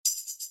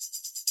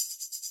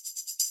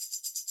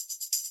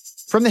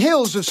From the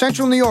hills of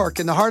central New York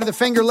in the heart of the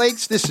Finger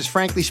Lakes, this is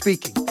Frankly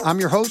Speaking. I'm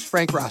your host,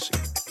 Frank Rossi.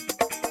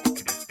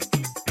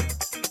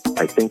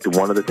 I think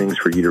one of the things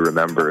for you to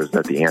remember is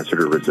that the answer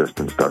to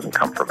resistance doesn't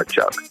come from a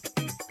jug.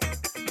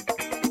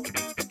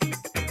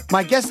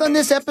 My guest on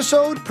this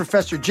episode,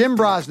 Professor Jim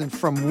Brosnan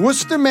from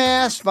Worcester,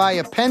 Mass.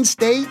 via Penn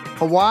State,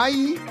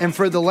 Hawaii, and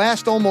for the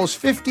last almost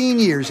 15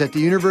 years at the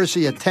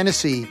University of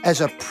Tennessee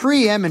as a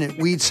preeminent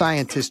weed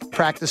scientist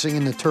practicing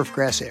in the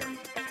turfgrass area.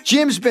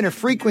 Jim's been a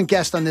frequent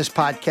guest on this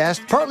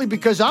podcast, partly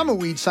because I'm a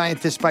weed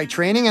scientist by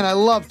training and I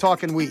love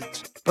talking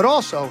weeds. But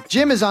also,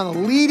 Jim is on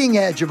the leading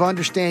edge of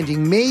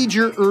understanding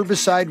major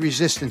herbicide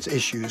resistance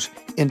issues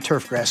in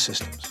turfgrass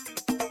systems.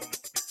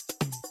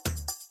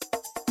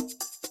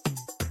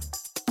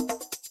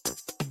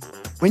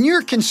 When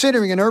you're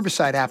considering an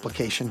herbicide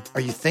application,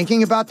 are you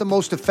thinking about the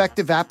most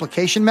effective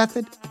application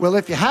method? Well,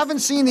 if you haven't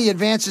seen the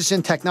advances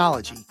in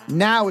technology,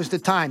 now is the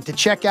time to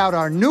check out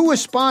our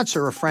newest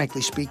sponsor of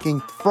Frankly Speaking,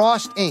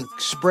 Frost Inc.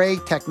 spray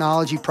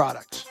technology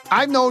products.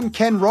 I've known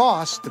Ken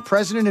Ross, the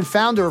president and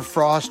founder of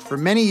Frost, for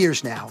many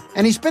years now,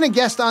 and he's been a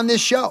guest on this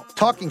show,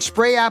 talking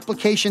spray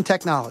application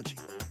technology.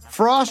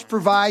 Frost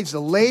provides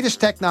the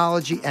latest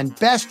technology and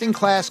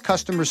best-in-class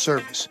customer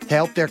service to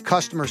help their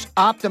customers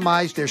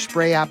optimize their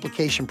spray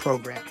application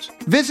programs.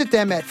 Visit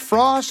them at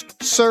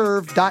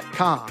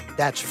frostserv.com.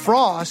 That's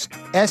Frost,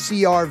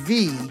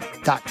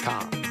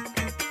 S-E-R-V.com.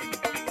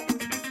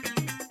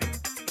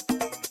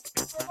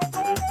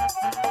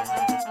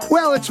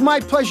 Well, it's my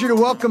pleasure to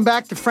welcome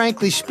back to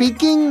Frankly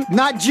Speaking,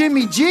 not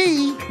Jimmy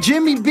G,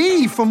 Jimmy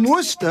B from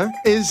Worcester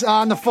is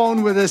on the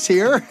phone with us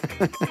here.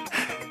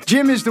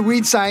 Jim is the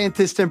weed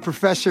scientist and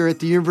professor at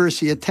the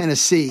University of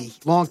Tennessee.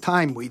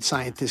 Long-time weed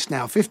scientist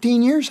now.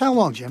 15 years? How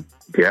long, Jim?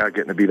 Yeah,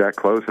 getting to be that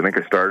close. I think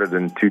I started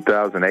in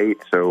 2008,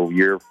 so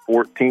year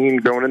 14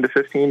 going into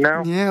 15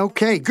 now. Yeah,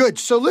 okay, good.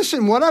 So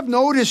listen, what I've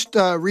noticed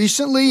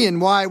recently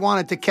and why I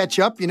wanted to catch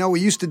up,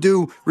 we used to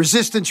do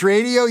Resistance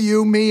Radio,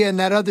 you, me, and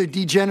that other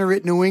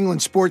degenerate New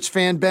England sports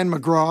fan, Ben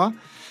McGraw.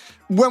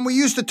 When we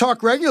used to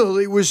talk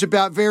regularly, it was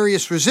about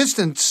various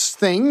resistance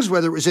things,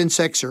 whether it was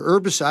insects or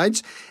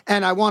herbicides,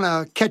 and I want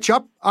to catch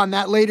up on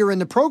that later in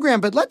the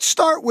program. But let's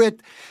start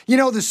with,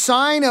 the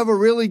sign of a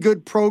really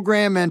good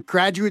program and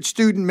graduate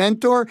student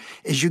mentor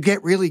is you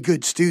get really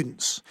good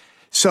students.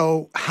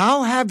 So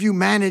how have you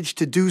managed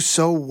to do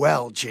so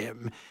well,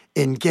 Jim,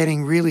 in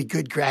getting really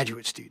good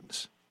graduate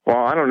students? Well,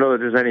 I don't know that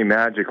there's any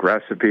magic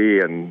recipe.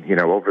 And,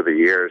 over the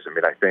years,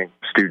 I think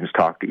students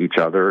talk to each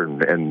other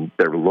and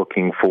they're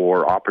looking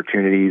for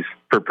opportunities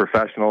for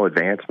professional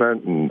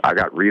advancement. And I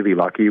got really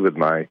lucky with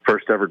my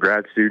first ever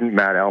grad student,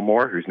 Matt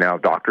Elmore, who's now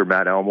Dr.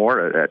 Matt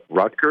Elmore at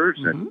Rutgers.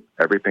 Mm-hmm. And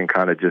everything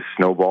kind of just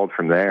snowballed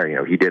from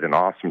there. He did an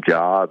awesome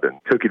job and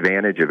took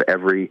advantage of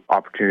every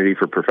opportunity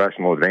for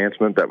professional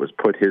advancement that was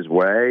put his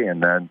way,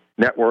 and then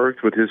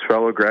networked with his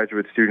fellow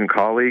graduate student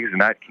colleagues, and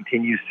that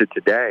continues to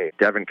today.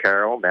 Devin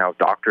Carroll, now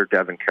Dr.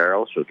 Devin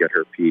Carroll, she'll get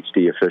her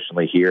PhD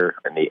officially here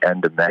in the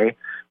end of May.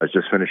 I was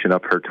just finishing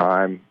up her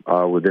time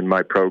within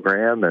my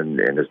program and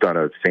has done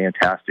a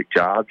fantastic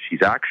job.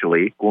 She's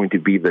actually going to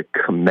be the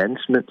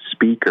commencement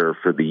speaker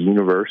for the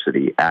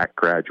university at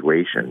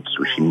graduation.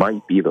 So she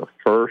might be the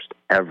first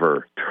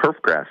ever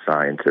turfgrass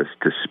scientist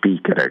to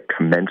speak at a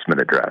commencement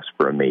address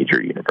for a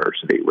major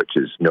university, which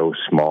is no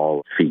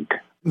small feat.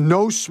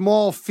 No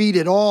small feat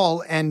at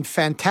all, and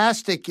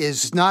fantastic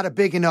is not a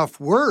big enough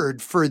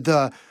word for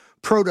the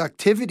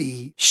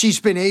productivity she's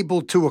been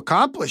able to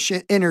accomplish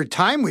in her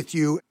time with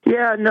you.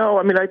 Yeah, no,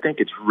 I think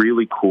it's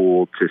really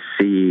cool to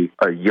see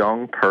a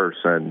young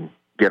person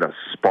get a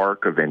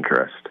spark of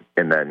interest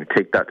and then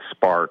take that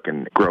spark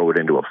and grow it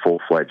into a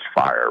full-fledged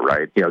fire,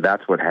 right?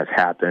 That's what has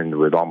happened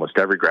with almost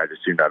every graduate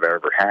student I've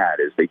ever had,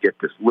 is they get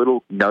this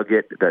little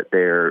nugget that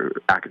they're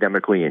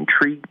academically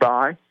intrigued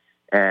by,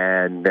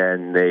 and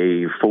then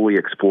they fully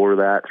explore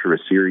that through a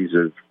series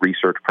of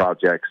research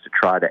projects to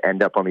try to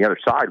end up on the other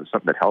side with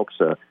something that helps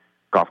a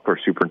golf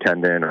course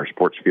superintendent or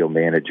sports field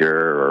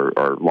manager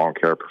or lawn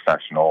care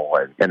professional.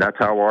 And that's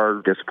how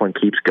our discipline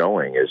keeps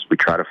going, is we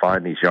try to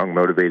find these young,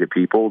 motivated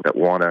people that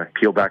want to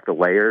peel back the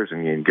layers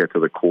and get to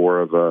the core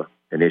of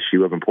an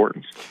issue of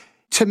importance.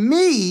 To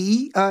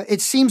me, it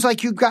seems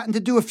like you've gotten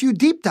to do a few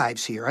deep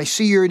dives here. I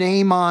see your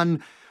name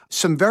on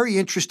some very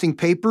interesting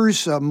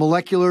papers,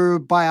 molecular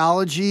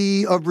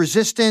biology of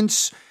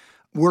resistance,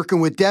 working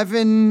with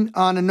Devin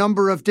on a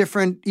number of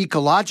different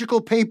ecological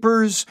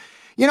papers.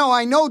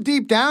 I know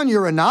deep down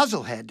you're a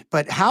nozzlehead,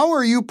 but how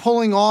are you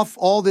pulling off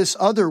all this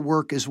other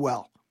work as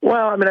well?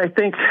 Well, I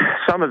think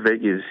some of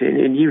it is,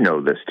 and you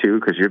know this too,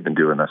 because you've been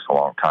doing this a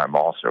long time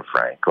also,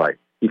 Frank,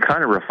 you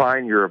kind of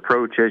refine your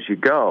approach as you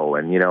go.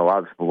 And,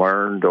 I've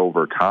learned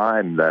over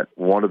time that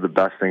one of the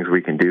best things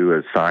we can do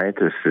as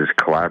scientists is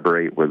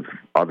collaborate with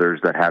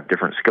others that have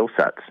different skill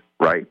sets,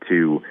 right,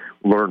 to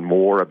learn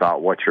more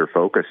about what you're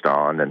focused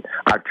on. And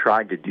I've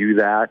tried to do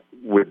that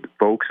with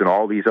folks in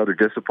all these other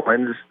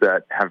disciplines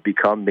that have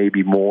become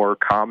maybe more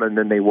common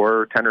than they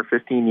were 10 or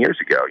 15 years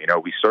ago.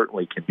 We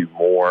certainly can do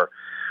more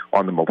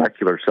on the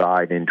molecular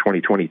side in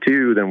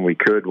 2022 than we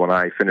could when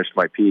I finished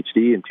my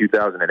PhD in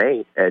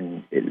 2008.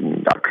 And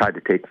I've tried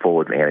to take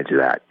full advantage of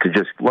that, to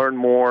just learn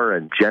more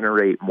and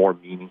generate more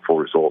meaningful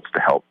results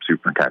to help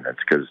superintendents.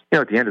 Because,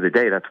 at the end of the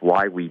day, that's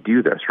why we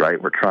do this,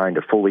 right? We're trying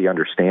to fully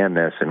understand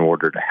this in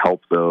order to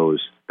help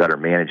those that are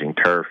managing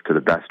turf to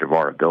the best of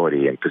our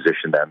ability and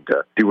position them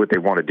to do what they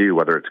want to do,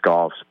 whether it's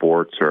golf,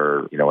 sports,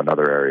 or,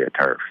 another area of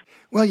turf.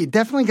 Well, you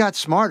definitely got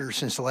smarter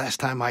since the last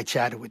time I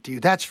chatted with you.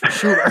 That's for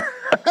sure.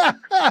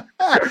 All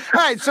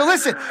right. So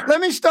listen, let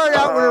me start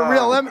out with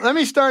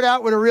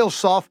a real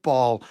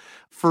softball.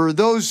 For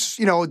those,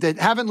 that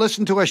haven't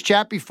listened to us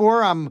chat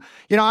before, I'm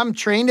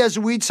trained as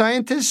a weed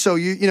scientist. So,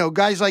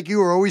 guys like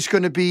you are always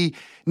going to be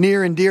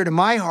near and dear to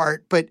my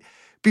heart. But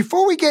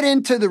before we get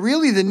into the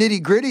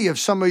nitty gritty of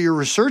some of your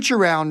research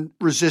around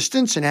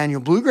resistance and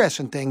annual bluegrass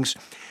and things,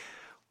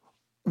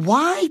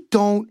 why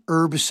don't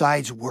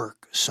herbicides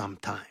work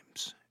sometimes?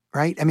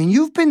 Right? I mean,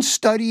 you've been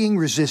studying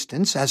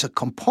resistance as a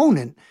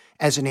component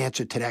as an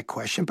answer to that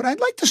question, but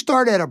I'd like to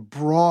start at a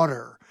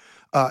broader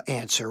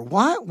answer.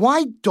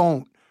 Why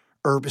don't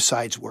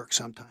herbicides work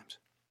sometimes?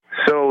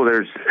 So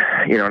there's,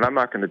 and I'm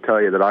not going to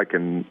tell you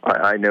that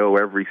I know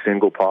every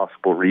single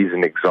possible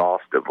reason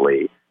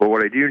exhaustively, but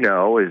what I do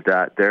know is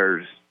that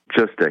there's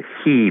just a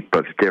heap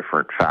of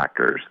different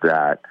factors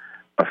that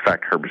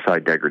affect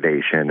herbicide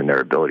degradation and their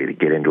ability to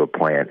get into a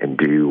plant and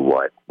do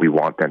what we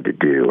want them to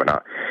do. And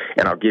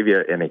I'll give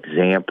you an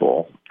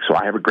example. So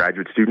I have a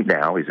graduate student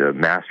now. He's a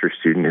master's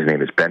student. His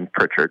name is Ben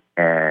Pritchard,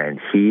 and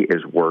he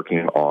is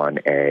working on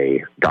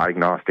a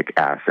diagnostic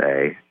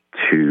assay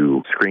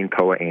to screen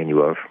Poa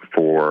annua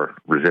for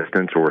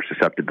resistance or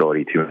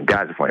susceptibility to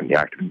gazaflame, the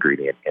active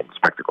ingredient in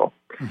spectacle.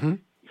 Mm-hmm.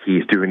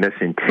 He's doing this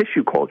in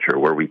tissue culture,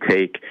 where we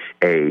take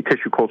a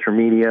tissue culture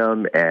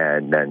medium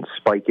and then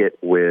spike it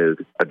with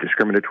a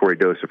discriminatory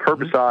dose of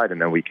herbicide, and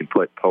then we can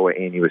put Poa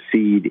annua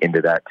seed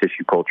into that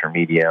tissue culture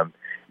medium,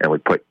 and we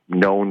put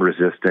known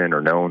resistant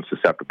or known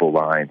susceptible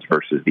lines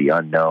versus the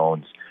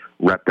unknowns,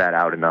 rep that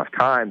out enough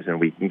times, and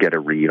we can get a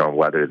read on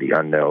whether the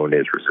unknown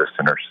is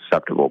resistant or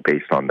susceptible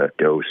based on the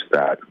dose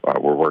that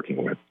we're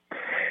working with.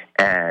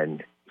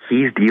 And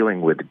he's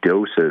dealing with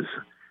doses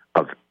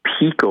of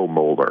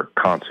picomolar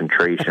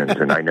concentrations,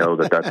 and I know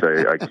that that's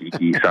a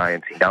geeky,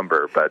 sciencey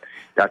number, but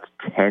that's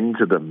 10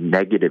 to the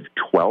negative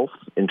 12th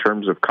in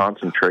terms of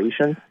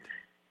concentration.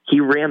 He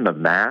ran the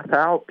math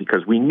out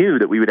because we knew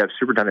that we would have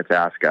superintendents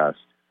ask us,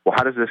 well,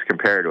 how does this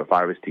compare to if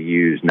I was to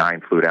use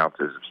 9 fluid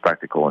ounces of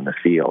spectacle in the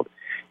field?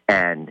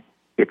 And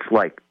it's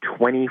like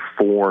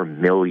 24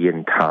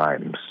 million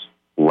times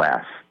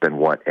less than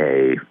what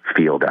a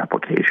field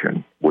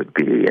application would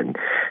be. And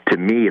to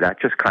me,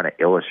 that just kind of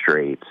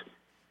illustrates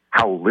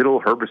how little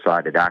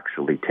herbicide it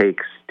actually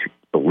takes to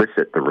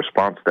elicit the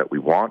response that we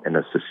want in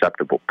a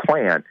susceptible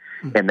plant,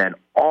 and then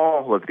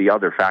all of the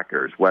other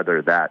factors,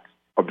 whether that's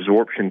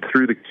absorption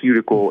through the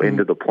cuticle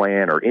into the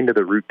plant or into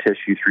the root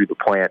tissue through the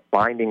plant,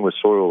 binding with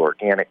soil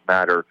organic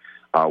matter,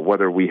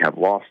 whether we have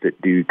lost it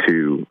due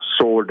to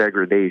solar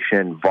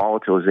degradation,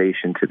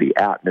 volatilization to the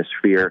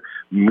atmosphere,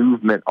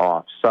 movement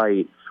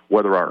off-site,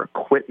 whether our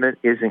equipment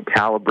isn't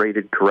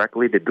calibrated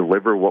correctly to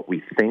deliver what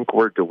we think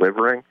we're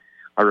delivering.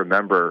 I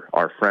remember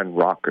our friend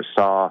Rock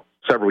Rossi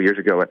several years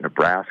ago at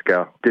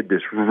Nebraska did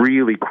this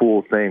really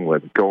cool thing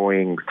with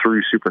going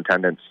through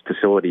superintendents'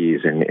 facilities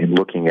and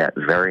looking at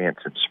variance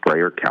and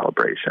sprayer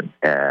calibration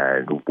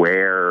and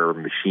where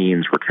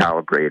machines were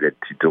calibrated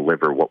to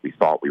deliver what we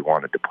thought we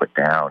wanted to put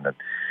down. And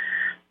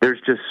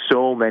there's just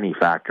so many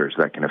factors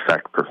that can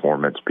affect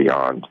performance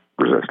beyond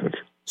resistance.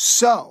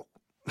 So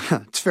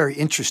it's very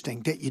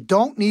interesting that you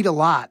don't need a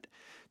lot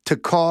to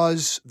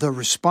cause the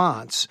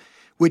response,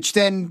 which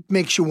then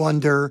makes you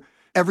wonder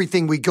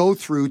everything we go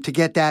through to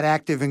get that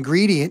active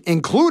ingredient,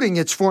 including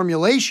its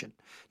formulation.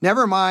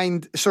 Never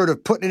mind sort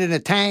of putting it in a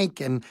tank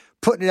and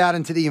putting it out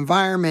into the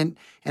environment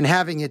and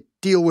having it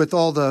deal with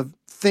all the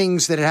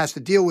things that it has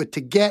to deal with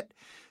to get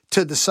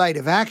to the site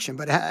of action,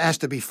 but it has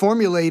to be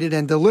formulated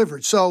and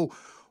delivered. So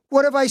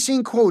what have I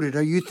seen quoted?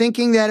 Are you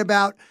thinking that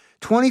about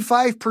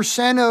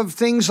 25% of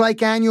things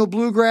like annual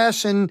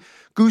bluegrass and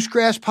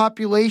goosegrass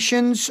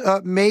populations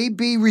may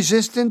be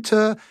resistant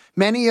to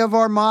many of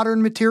our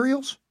modern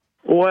materials?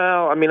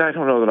 Well, I mean, I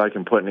don't know that I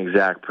can put an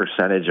exact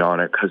percentage on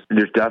it because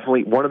there's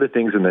definitely one of the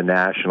things in the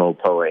National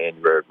Poa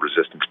annua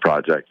Resistance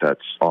Project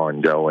that's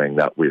ongoing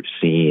that we've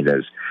seen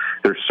is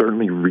there's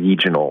certainly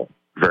regional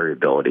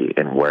variability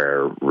in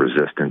where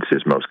resistance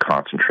is most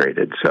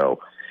concentrated. So,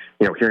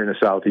 here in the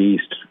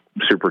Southeast,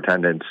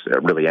 superintendents,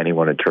 really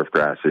anyone in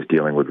turfgrass is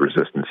dealing with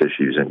resistance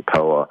issues in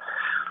Poa.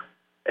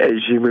 As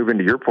you move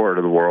into your part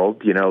of the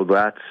world,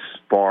 that's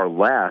far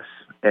less.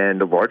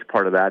 And a large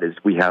part of that is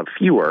we have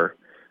fewer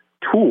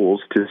tools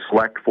to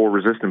select for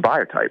resistant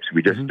biotypes.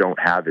 We just don't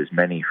have as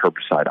many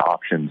herbicide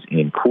options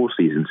in cool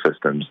season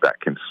systems that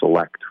can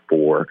select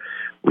for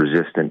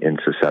resistant and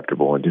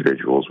susceptible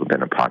individuals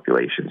within a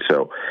population.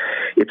 So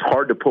it's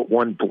hard to put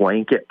one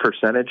blanket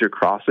percentage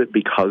across it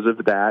because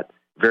of that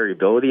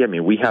variability. I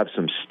mean, we have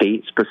some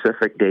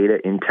state-specific data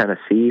in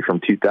Tennessee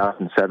from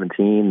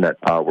 2017 that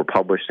were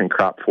published in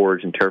Crop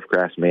Forage and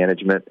Turfgrass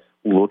Management,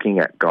 looking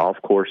at golf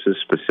courses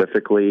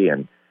specifically.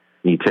 And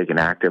you take an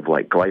active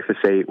like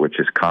glyphosate, which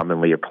is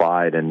commonly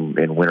applied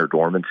in winter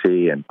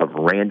dormancy, and of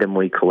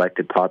randomly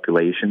collected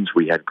populations,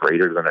 we had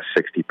greater than a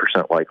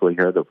 60%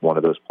 likelihood of one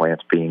of those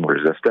plants being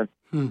resistant.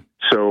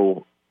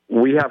 So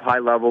we have high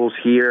levels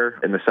here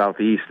in the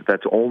Southeast.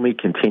 That's only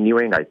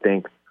continuing. I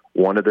think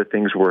one of the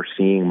things we're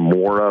seeing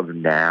more of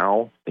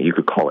now, you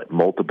could call it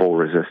multiple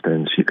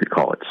resistance, you could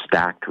call it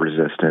stacked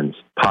resistance,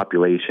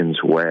 populations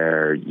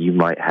where you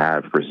might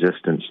have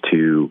resistance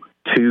to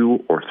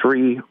 2 or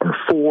 3 or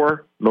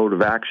 4 mode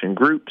of action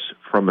groups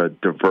from a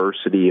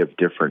diversity of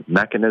different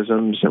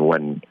mechanisms. And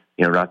when,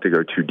 not to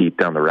go too deep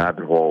down the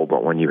rabbit hole,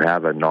 but when you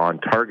have a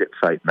non-target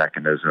site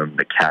mechanism,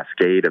 the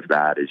cascade of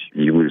that is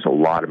you lose a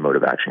lot of mode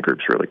of action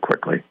groups really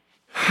quickly.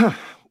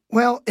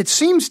 Well, it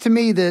seems to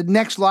me the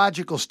next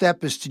logical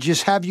step is to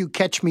just have you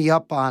catch me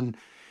up on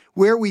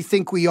where we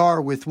think we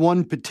are with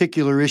one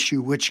particular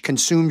issue which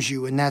consumes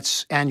you, and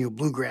that's annual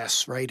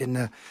bluegrass, right, and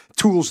the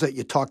tools that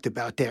you talked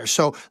about there.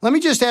 So let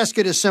me just ask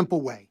it a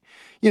simple way.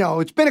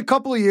 It's been a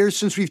couple of years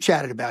since we've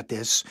chatted about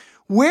this.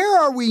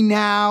 Where are we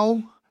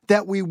now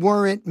that we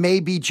weren't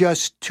maybe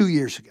just 2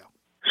 years ago?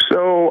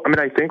 So,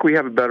 I think we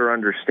have a better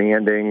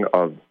understanding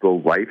of the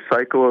life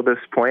cycle of this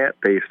plant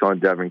based on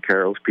Devin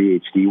Carroll's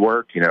PhD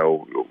work.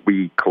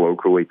 We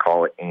colloquially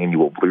call it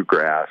annual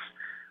bluegrass.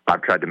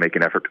 I've tried to make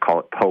an effort to call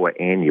it Poa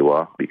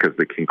annua because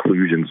the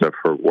conclusions of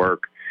her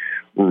work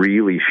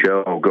really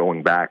show,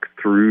 going back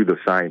through the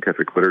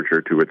scientific literature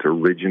to its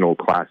original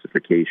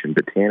classification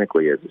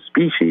botanically as a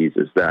species,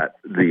 is that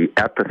the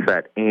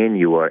epithet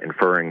annua,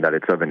 inferring that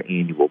it's of an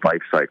annual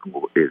life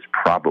cycle, is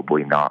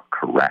probably not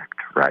correct,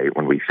 right?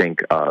 When we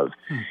think of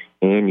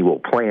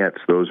annual plants,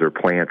 those are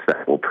plants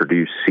that will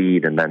produce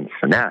seed and then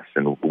senesce,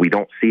 and we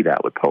don't see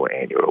that with Poa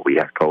annua. We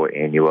have Poa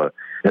annua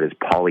that is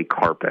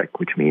polycarpic,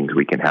 which means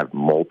we can have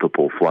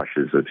multiple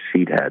flushes of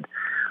seed head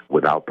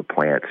without the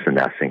plant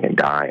senescing and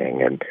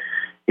dying. And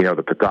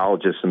the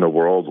pathologists in the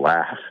world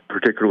laugh,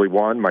 particularly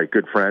one, my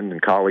good friend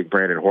and colleague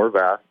Brandon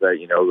Horvath, that,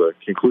 the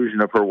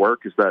conclusion of her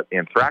work is that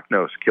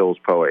anthracnose kills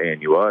Poa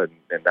annua,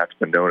 and that's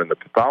been known in the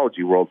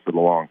pathology world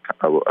for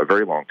a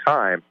very long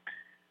time.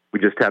 We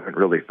just haven't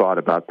really thought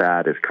about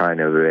that as kind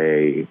of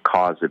a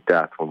cause of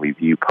death when we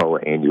view Poa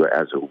annua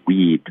as a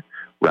weed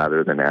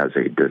rather than as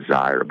a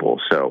desirable.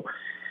 So,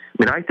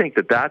 I think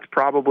that that's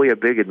probably a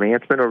big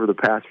advancement over the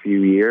past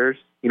few years.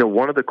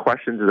 One of the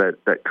questions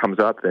that comes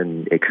up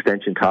in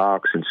extension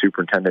talks and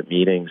superintendent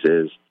meetings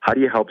is, how do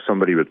you help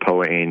somebody with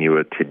Poa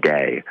annua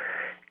today?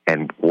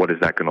 And what is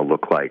that going to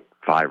look like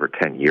 5 or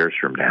 10 years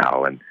from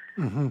now? And,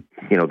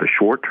 the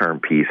short-term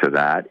piece of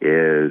that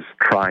is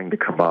trying to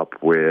come up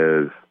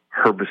with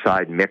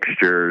herbicide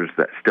mixtures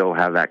that still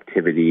have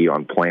activity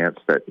on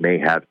plants that may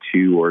have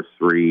 2 or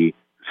 3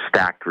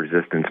 stacked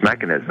resistance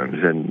mechanisms.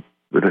 And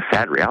the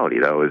sad reality,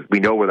 though, is we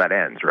know where that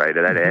ends, right?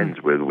 And that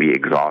ends with we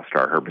exhaust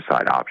our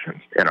herbicide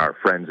options. And our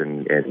friends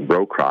in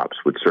row crops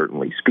would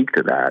certainly speak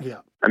to that. Yeah.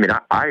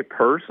 I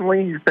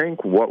personally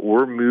think what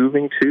we're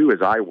moving to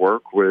is I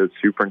work with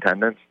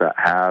superintendents that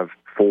have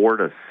 4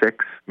 to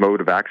 6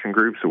 mode of action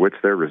groups of which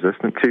they're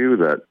resistant to,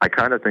 that I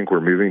kind of think we're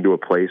moving to a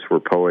place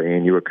where Poa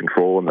annua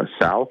control in the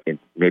south, in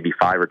maybe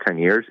 5 or 10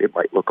 years, it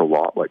might look a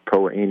lot like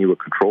Poa annua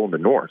control in the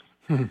north,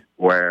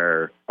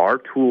 where our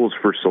tools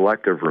for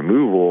selective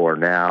removal are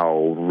now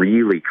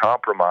really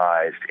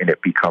compromised, and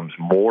it becomes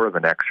more of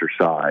an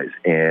exercise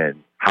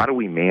in how do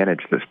we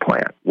manage this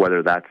plant,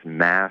 whether that's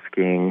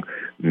masking,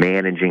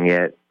 managing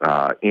it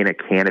in a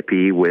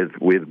canopy with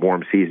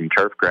warm season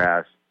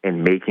turfgrass,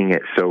 and making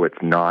it so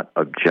it's not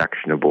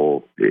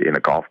objectionable in a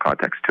golf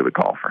context to the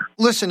golfer.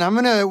 Listen,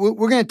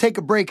 we're gonna take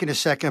a break in a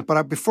second,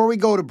 but before we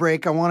go to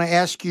break, I want to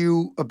ask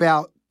you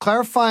about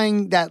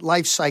clarifying that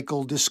life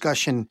cycle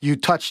discussion you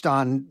touched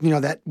on.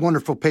 That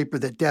wonderful paper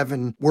that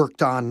Devin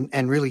worked on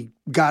and really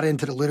got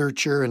into the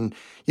literature, and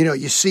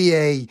you see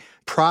a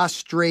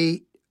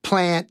prostrate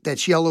plant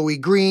that's yellowy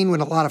green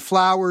with a lot of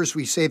flowers.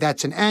 We say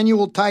that's an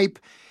annual type.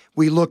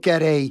 We look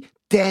at a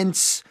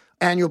dense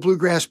annual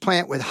bluegrass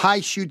plant with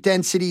high shoot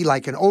density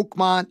like an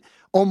Oakmont,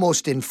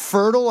 almost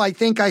infertile, I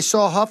think I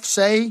saw Huff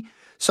say,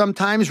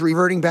 sometimes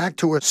reverting back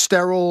to a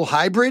sterile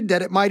hybrid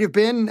that it might have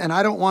been. And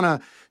I don't want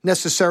to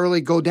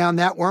necessarily go down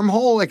that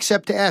wormhole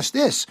except to ask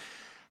this.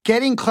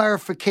 Getting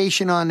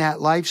clarification on that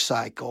life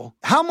cycle,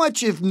 how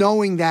much of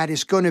knowing that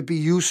is going to be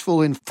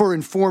useful for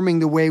informing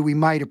the way we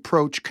might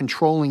approach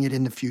controlling it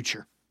in the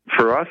future?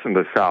 For us in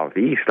the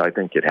Southeast, I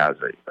think it has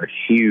a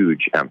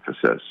huge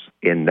emphasis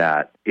in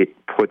that it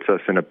puts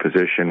us in a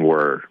position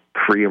where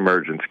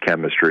pre-emergence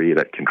chemistry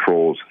that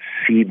controls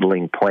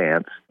seedling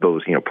plants,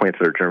 those plants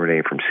that are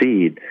germinating from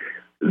seed,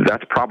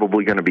 that's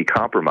probably going to be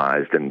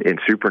compromised. And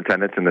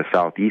superintendents in the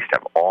Southeast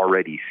have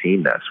already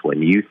seen this.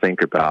 When you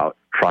think about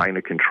trying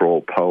to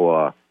control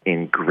POA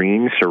in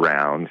green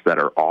surrounds that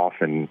are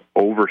often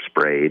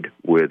oversprayed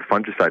with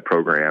fungicide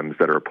programs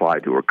that are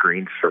applied to a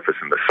green surface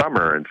in the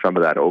summer, and some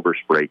of that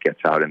overspray gets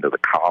out into the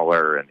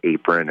collar and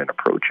apron and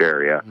approach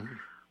area. Mm-hmm.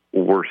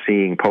 We're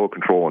seeing POA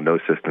control in those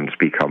systems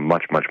become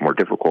much, much more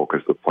difficult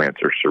because the plants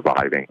are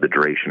surviving the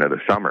duration of the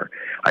summer.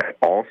 I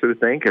also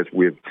think as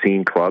we've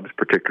seen clubs,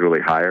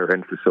 particularly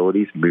higher-end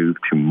facilities, move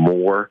to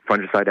more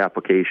fungicide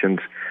applications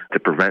to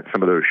prevent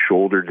some of those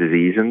shoulder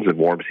diseases in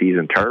warm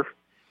season turf,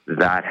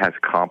 that has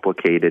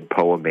complicated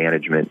POA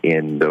management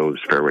in those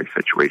fairway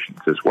situations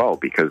as well,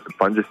 because the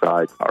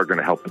fungicides are going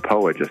to help the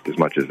POA just as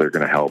much as they're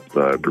going to help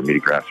the Bermuda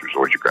grass or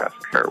zoysia grass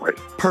in fairways.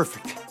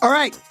 Perfect. All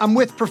right, I'm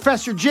with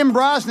Professor Jim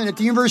Brosnan at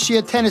the University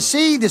of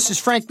Tennessee. This is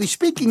Frankly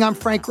Speaking. I'm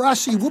Frank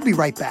Rossi. We'll be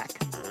right back.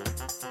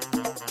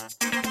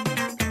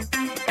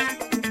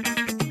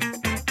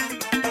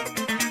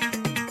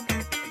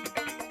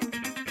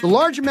 The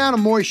large amount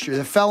of moisture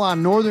that fell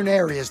on northern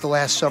areas the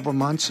last several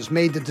months has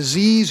made the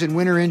disease and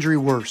winter injury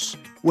worse.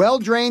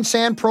 Well-drained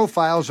sand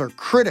profiles are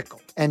critical,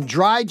 and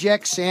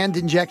DryJect sand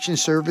injection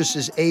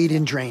services aid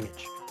in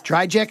drainage.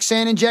 DryJect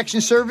sand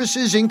injection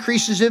services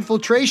increases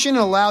infiltration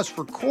and allows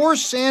for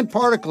coarse sand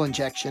particle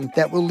injection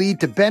that will lead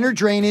to better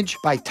drainage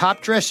by top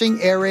dressing,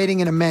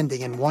 aerating, and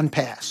amending in one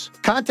pass.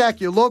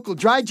 Contact your local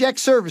DryJect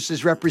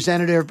services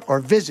representative or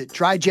visit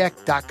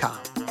dryject.com.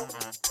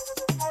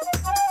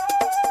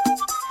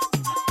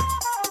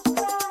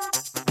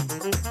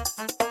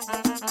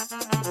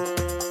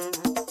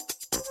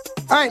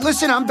 All right,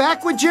 listen, I'm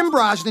back with Jim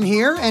Brosnan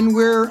here, and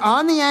we're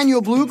on the annual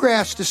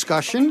Bluegrass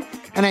discussion,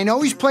 and I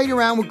know he's played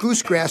around with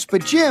goosegrass,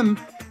 but Jim,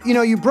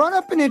 you brought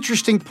up an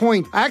interesting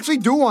point. I actually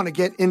do want to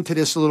get into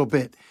this a little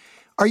bit.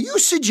 Are you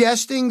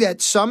suggesting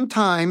that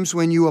sometimes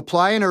when you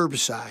apply an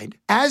herbicide,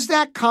 as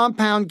that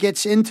compound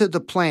gets into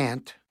the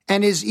plant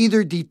and is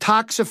either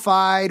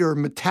detoxified or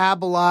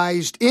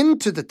metabolized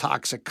into the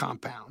toxic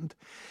compound,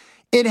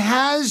 it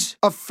has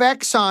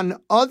effects on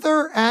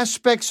other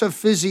aspects of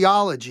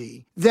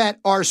physiology that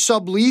are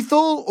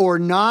sublethal or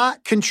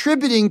not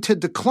contributing to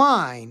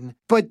decline?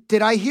 But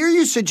did I hear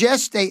you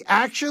suggest they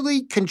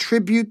actually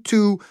contribute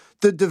to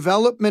the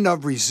development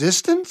of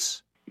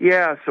resistance?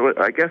 Yeah, so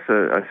I guess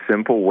a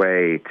simple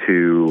way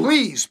to...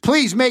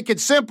 Please make it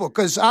simple,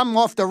 because I'm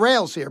off the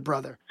rails here,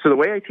 brother. So the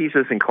way I teach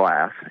this in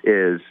class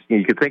is,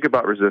 you could think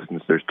about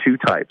resistance. There's two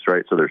types,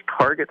 right? So there's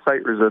target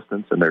site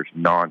resistance and there's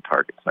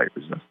non-target site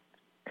resistance.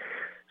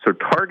 So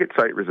target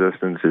site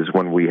resistance is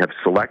when we have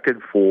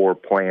selected for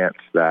plants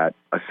that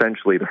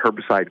essentially the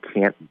herbicide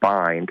can't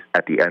bind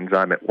at the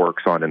enzyme it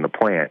works on in the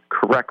plant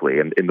correctly.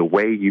 And in the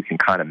way you can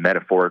kind of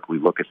metaphorically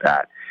look at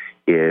that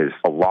is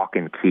a lock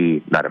and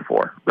key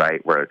metaphor,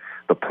 right? Where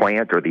the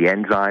plant or the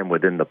enzyme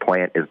within the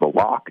plant is the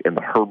lock and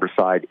the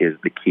herbicide is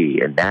the key.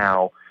 And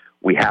now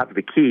we have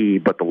the key,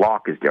 but the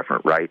lock is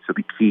different, right? So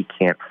the key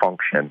can't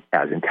function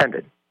as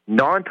intended.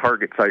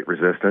 Non-target site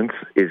resistance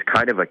is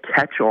kind of a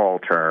catch-all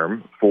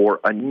term for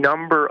a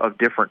number of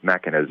different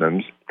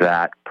mechanisms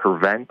that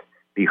prevent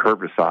the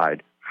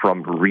herbicide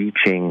from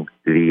reaching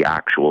the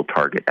actual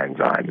target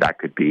enzyme. That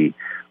could be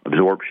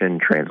absorption,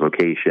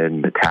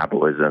 translocation,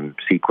 metabolism,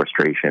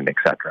 sequestration,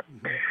 etc.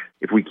 Mm-hmm.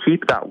 If we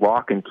keep that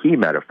lock and key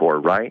metaphor,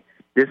 right,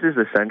 this is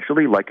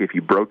essentially like if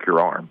you broke your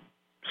arm.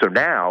 So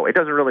now it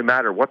doesn't really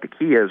matter what the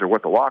key is or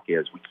what the lock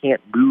is. We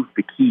can't move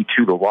the key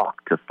to the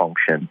lock to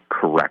function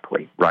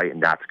correctly, right?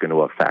 And that's going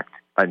to affect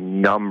a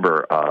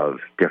number of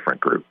different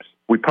groups.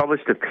 We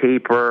published a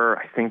paper,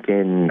 I can't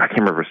remember if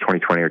it was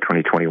 2020 or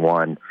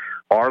 2021.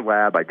 Our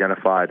lab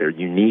identified a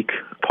unique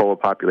POA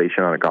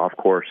population on a golf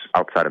course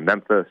outside of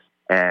Memphis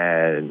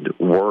and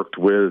worked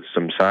with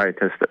some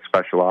scientists that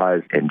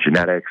specialize in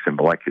genetics and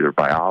molecular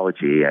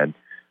biology. And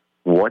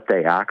what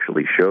they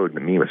actually showed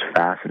to me was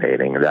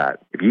fascinating,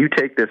 that if you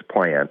take this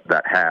plant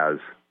that has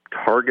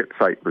target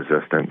site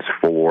resistance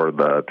for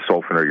the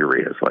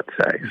sulfonylureas, let's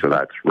say, so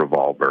that's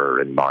Revolver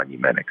and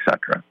Monument,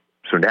 etc.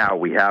 So now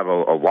we have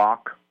a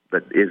lock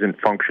that isn't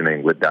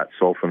functioning with that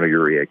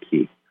sulfonylurea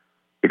key.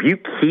 If you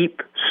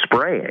keep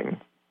spraying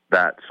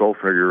that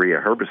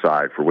sulfonylurea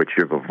herbicide for which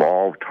you've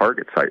evolved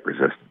target site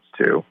resistance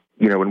to,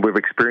 and we've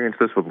experienced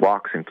this with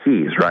locks and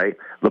keys, right?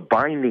 The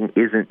binding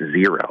isn't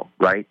zero,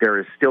 right? There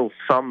is still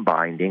some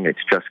binding. It's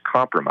just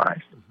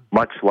compromised. Mm-hmm.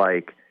 Much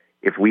like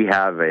if we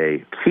have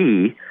a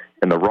key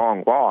in the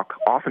wrong lock,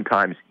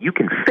 oftentimes you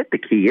can fit the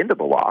key into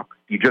the lock.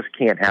 You just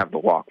can't have the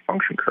lock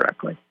function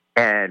correctly.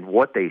 And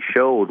what they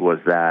showed was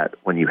that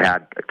when you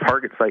had a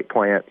target site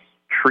plant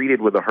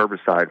treated with a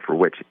herbicide for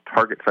which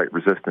target site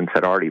resistance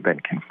had already been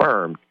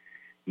confirmed,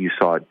 you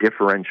saw a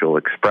differential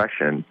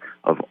expression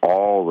of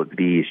all of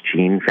these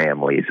gene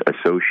families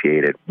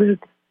associated with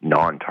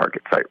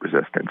non-target site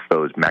resistance,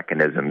 those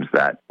mechanisms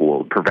that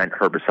will prevent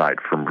herbicide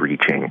from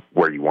reaching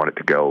where you want it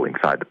to go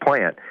inside the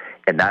plant,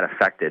 and that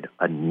affected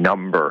a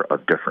number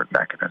of different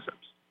mechanisms.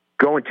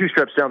 Going two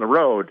steps down the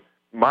road,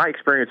 my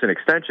experience in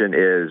extension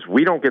is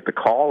we don't get the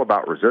call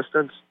about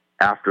resistance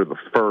after the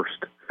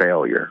first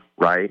failure,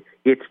 right?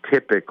 It's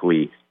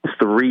typically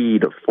 3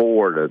 to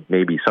 4 to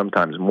maybe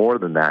sometimes more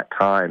than that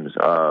times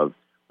of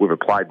we've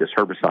applied this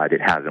herbicide,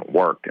 it hasn't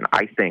worked. And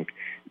I think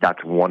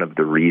that's one of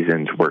the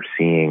reasons we're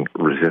seeing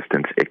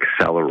resistance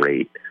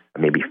accelerate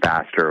maybe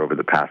faster over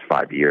the past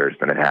 5 years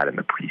than it had in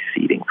the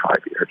preceding 5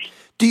 years.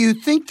 Do you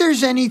think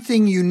there's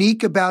anything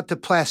unique about the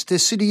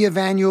plasticity of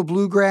annual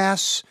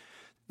bluegrass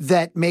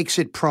that makes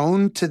it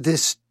prone to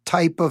this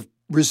type of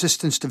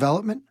resistance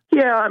development?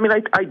 Yeah, I mean,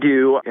 I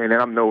do, and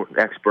I'm no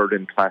expert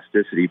in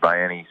plasticity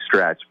by any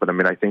stretch, but I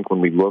mean, I think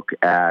when we look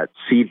at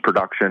seed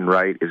production,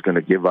 right, is going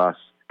to give us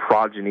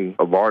progeny,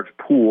 a large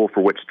pool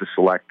for which to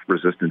select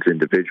resistance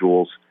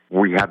individuals.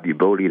 We have the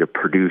ability to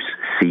produce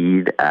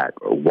seed at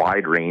a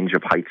wide range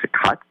of heights of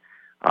cut.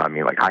 I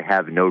mean, like, I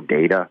have no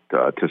data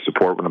to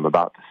support what I'm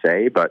about to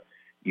say, but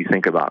you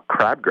think about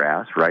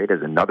crabgrass, right,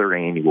 as another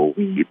annual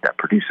weed that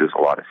produces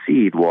a lot of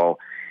seed. Well,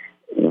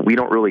 we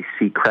don't really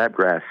see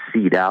crabgrass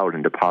seed out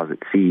and deposit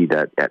seed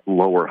at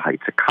lower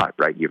heights of cut,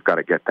 right? You've got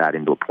to get that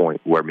into a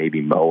point where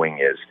maybe mowing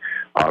is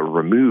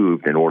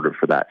removed in order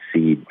for that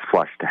seed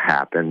flush to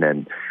happen.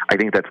 And I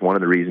think that's one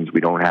of the reasons we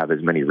don't have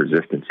as many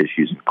resistance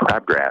issues in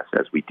crabgrass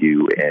as we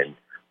do in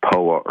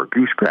POA or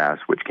goosegrass,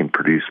 which can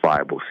produce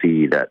viable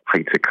seed at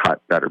heights of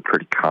cut that are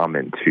pretty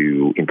common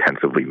to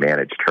intensively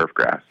managed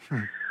turfgrass.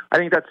 I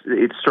think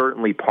it's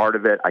certainly part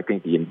of it. I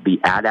think the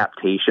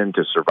adaptation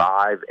to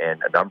survive in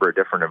a number of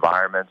different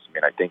environments. I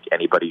mean, I think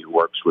anybody who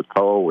works with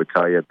POA would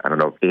tell you, I don't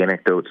know if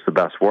anecdote's the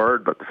best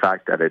word, but the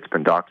fact that it's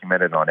been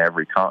documented on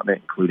every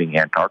continent, including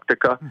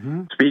Antarctica,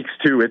 speaks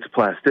to its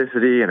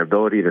plasticity and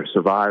ability to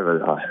survive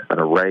an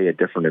array of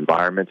different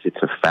environments.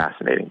 It's a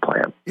fascinating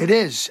plant. It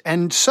is.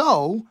 And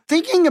so,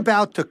 thinking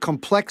about the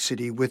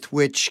complexity with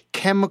which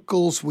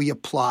chemicals we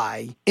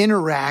apply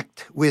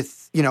interact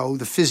with,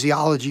 the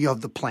physiology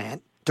of the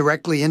plant,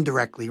 directly,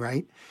 indirectly,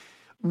 right?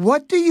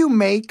 What do you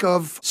make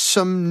of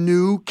some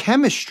new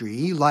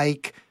chemistry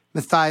like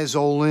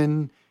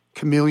methiazolin,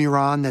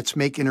 chameleon that's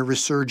making a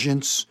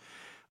resurgence?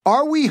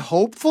 Are we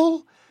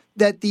hopeful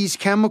that these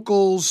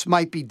chemicals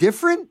might be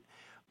different?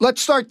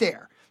 Let's start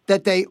there,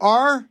 that they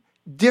are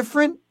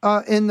different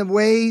in the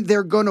way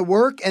they're going to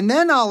work. And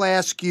then I'll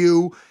ask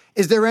you,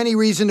 is there any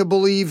reason to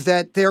believe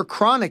that their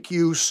chronic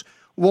use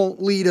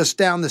won't lead us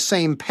down the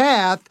same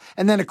path?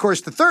 And then, of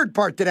course, the third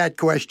part to that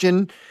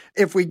question,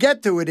 if we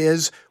get to it,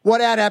 is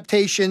what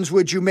adaptations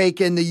would you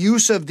make in the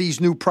use of these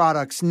new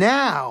products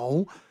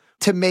now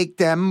to make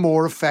them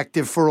more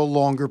effective for a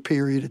longer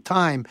period of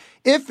time,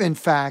 if, in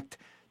fact,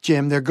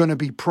 Jim, they're going to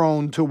be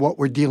prone to what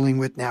we're dealing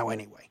with now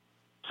anyway?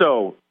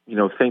 So,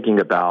 thinking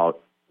about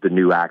the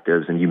new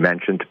actives, and you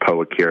mentioned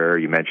PoaCure,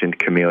 you mentioned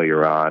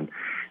chameleon,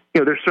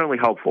 they're certainly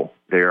helpful.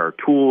 There are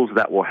tools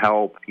that will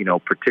help,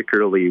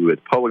 particularly with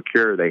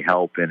PoaCure. They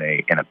help in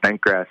a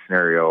bentgrass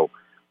scenario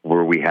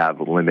where we have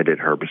limited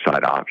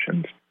herbicide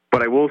options.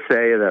 But I will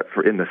say that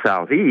in the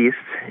Southeast,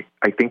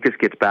 I think this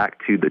gets back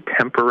to the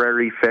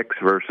temporary fix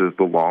versus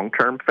the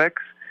long-term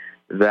fix,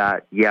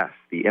 that, yes,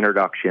 the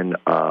introduction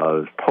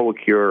of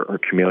PoaCure or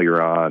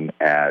chameleon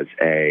as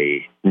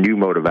a new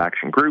mode of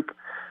action group,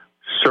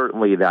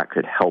 certainly that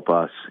could help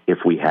us if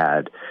we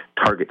had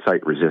target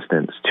site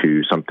resistance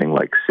to something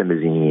like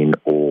simazine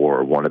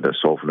or one of the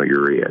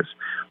sulfonylureas.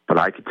 But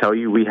I can tell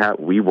you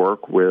we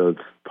work with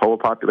POA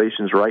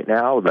populations right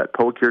now that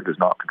PoaCure does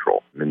not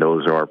control. And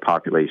those are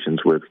populations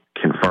with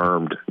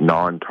confirmed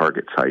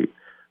non-target site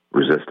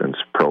resistance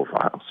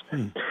profiles.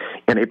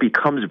 And it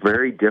becomes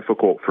very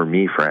difficult for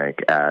me, Frank,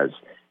 as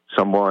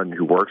someone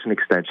who works in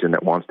extension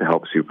that wants to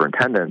help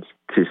superintendents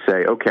to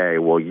say, okay,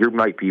 well, you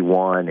might be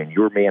one and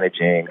you're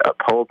managing a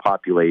POA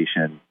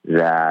population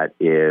that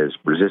is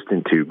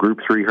resistant to group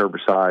 3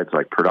 herbicides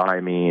like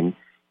prodiamine,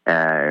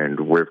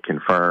 and we've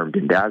confirmed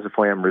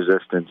indaziflam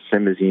resistance,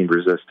 simazine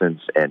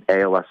resistance, and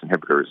ALS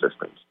inhibitor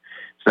resistance.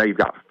 So now you've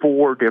got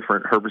 4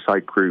 different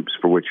herbicide groups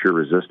for which you're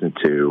resistant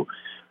to.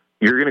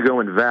 You're going to go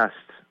invest,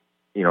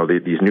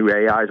 these new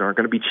AIs aren't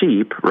going to be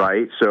cheap,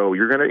 right? So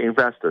you're going to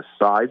invest a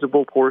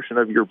sizable portion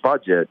of your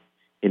budget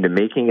into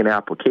making an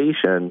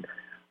application.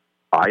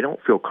 I don't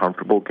feel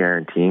comfortable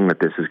guaranteeing that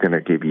this is going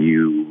to give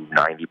you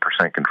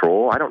 90%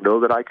 control. I don't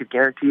know that I could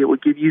guarantee it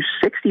would give you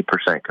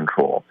 60%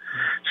 control.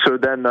 So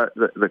then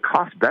the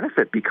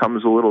cost-benefit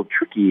becomes a little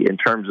tricky in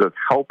terms of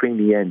helping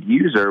the end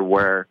user,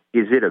 where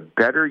is it a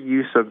better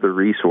use of the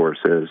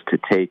resources to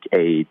take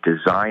a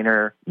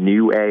designer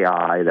new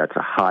AI that's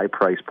a high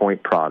price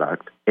point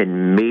product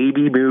and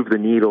maybe move the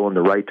needle in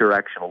the right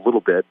direction a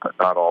little bit, but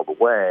not all the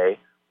way,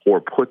 or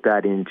put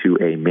that into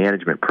a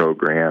management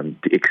program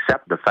to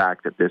accept the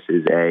fact that this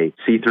is a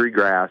C3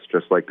 grass,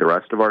 just like the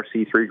rest of our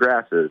C3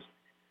 grasses,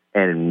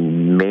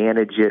 and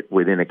manage it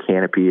within a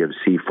canopy of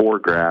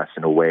C4 grass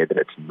in a way that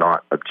it's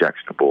not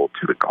objectionable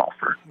to the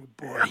golfer.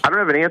 I don't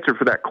have an answer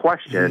for that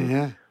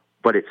question,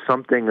 but it's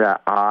something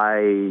that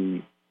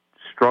I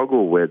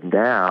struggle with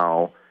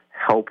now,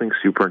 helping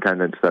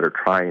superintendents that are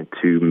trying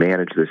to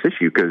manage this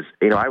issue. Because,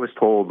 I was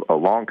told a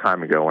long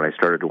time ago when I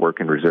started to work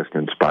in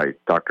resistance by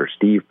Dr.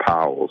 Steve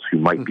Powles, who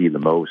might be the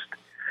most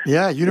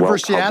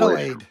University of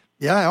Adelaide.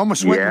 Yeah, I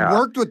almost went and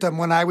worked with them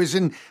when I was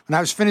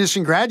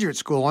finishing graduate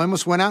school. I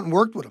almost went out and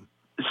worked with him.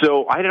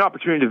 So I had an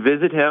opportunity to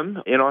visit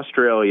him in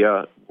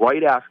Australia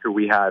right after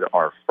we had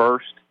our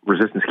first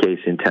resistance case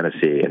in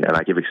Tennessee, and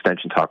I give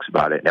extension talks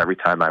about it, and every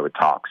time I would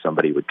talk,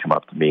 somebody would come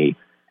up to me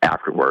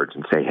afterwards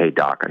and say, hey,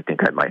 Doc, I think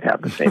I might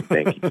have the same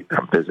thing. Can you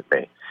come visit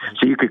me?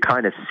 So you could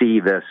kind of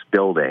see this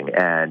building,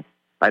 and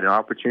I had an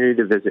opportunity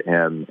to visit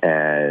him,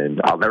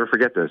 and I'll never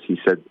forget this. He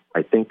said,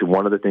 I think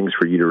one of the things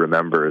for you to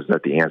remember is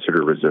that the answer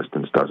to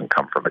resistance doesn't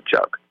come from a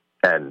jug.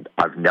 And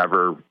I've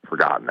never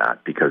forgotten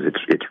that, because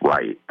it's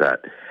right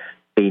that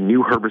a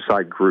new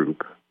herbicide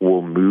group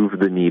will move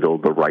the needle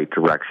the right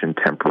direction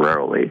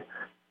temporarily,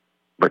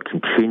 but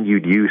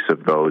continued use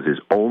of those is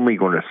only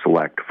going to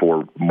select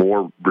for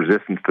more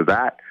resistance to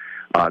that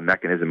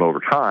mechanism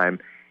over time.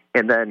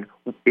 And then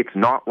it's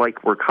not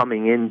like we're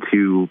coming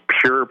into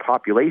pure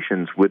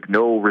populations with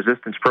no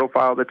resistance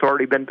profile that's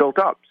already been built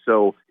up.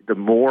 So the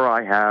more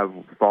I have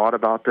thought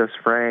about this,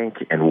 Frank,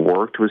 and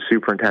worked with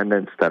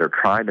superintendents that are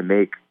trying to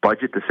make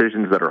budget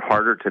decisions that are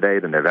harder today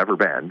than they've ever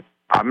been,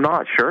 I'm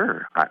not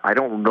sure. I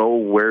don't know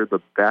where the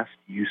best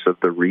use of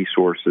the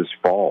resources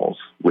falls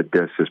with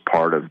this as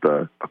part of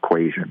the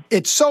equation.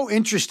 It's so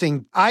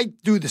interesting. I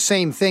do the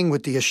same thing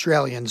with the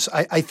Australians.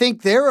 I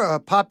think they're a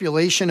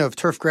population of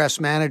turfgrass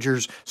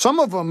managers. Some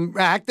of them are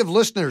active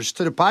listeners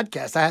to the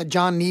podcast. I had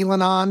John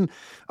Nealon on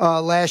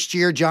last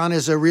year. John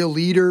is a real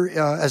leader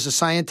as a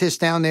scientist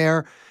down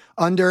there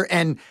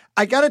and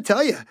I got to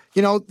tell you,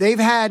 they've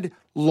had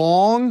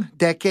long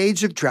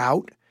decades of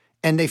drought,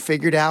 and they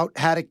figured out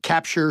how to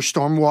capture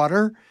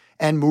stormwater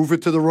and move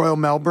it to the Royal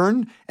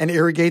Melbourne and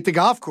irrigate the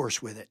golf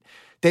course with it.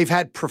 They've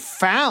had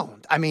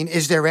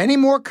is there any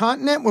more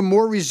continent with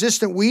more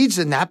resistant weeds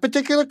than that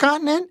particular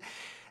continent?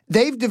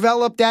 They've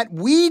developed that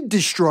weed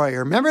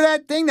destroyer. Remember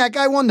that thing? That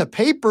guy won the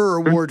paper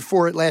award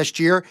for it last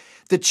year.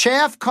 The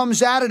chaff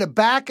comes out of the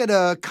back of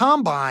the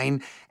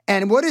combine,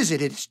 and what is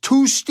it? It's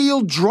 2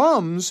 steel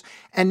drums,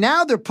 and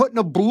now they're putting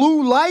a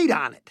blue light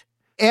on it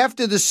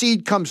after the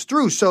seed comes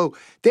through. So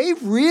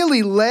they've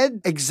really led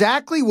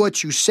exactly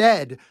what you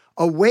said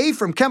away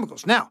from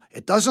chemicals. Now,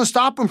 it doesn't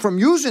stop them from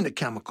using the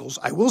chemicals.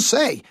 I will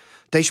say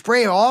they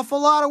spray an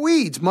awful lot of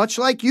weeds, much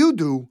like you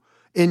do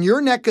in your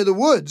neck of the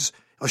woods.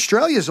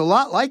 Australia's a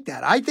lot like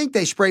that. I think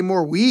they spray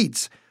more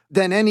weeds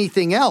than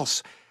anything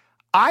else.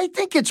 I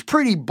think it's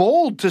pretty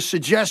bold to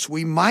suggest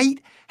we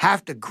might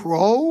have to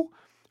grow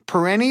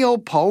perennial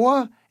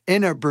POA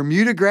in a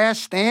Bermuda grass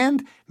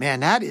stand. Man,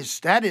 that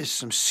is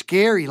some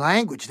scary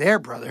language there,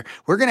 brother.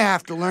 We're going to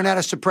have to learn how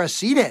to suppress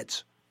seed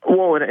heads.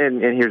 Well, and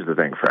here's the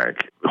thing, Frank.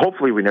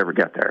 Hopefully we never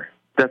get there.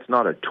 That's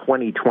not a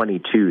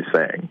 2022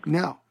 thing.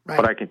 No, right.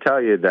 But I can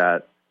tell you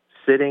that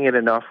sitting in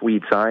enough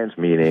weed science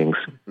meetings,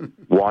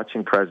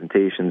 watching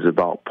presentations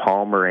about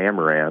Palmer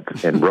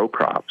amaranth and row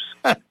crops,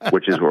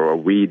 which is a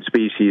weed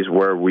species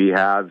where we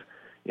have,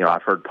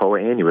 I've heard Poa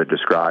annua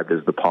described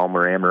as the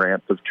Palmer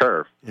amaranth of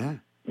turf. Yeah.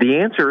 The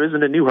answer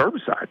isn't a new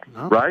herbicide,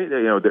 right?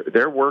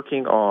 They're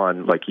working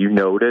on, like you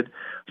noted,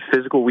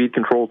 physical weed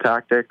control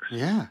tactics,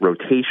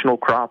 rotational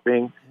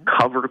cropping,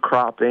 cover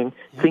cropping,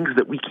 things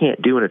that we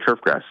can't do in a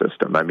turfgrass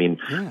system.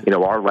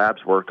 Our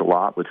labs worked a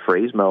lot with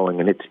phrase mowing,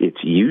 and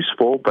it's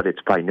useful, but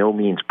it's by no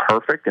means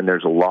perfect, and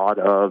there's a lot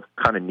of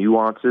kind of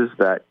nuances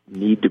that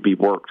need to be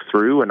worked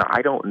through, and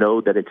I don't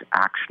know that it's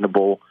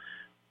actionable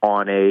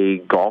on a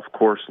golf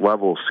course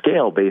level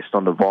scale based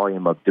on the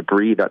volume of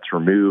debris that's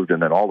removed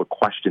and then all the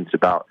questions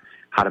about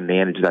how to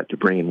manage that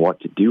debris and what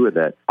to do with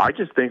it. I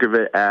just think of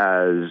it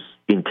as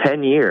in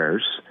 10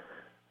 years,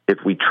 if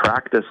we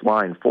track this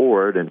line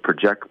forward and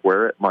project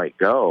where it might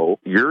go,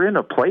 you're in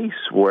a place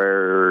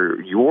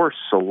where your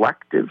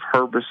selective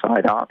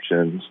herbicide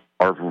options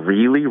are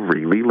really,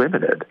 really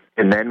limited.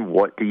 And then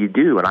what do you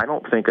do? And I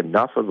don't think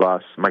enough of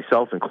us,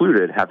 myself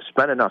included, have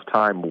spent enough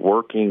time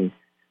working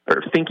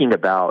or thinking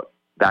about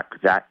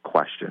that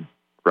question,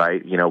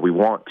 right? We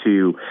want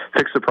to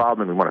fix the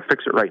problem, and we want to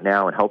fix it right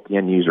now and help the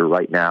end user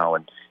right now.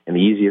 And the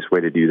easiest way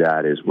to do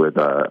that is with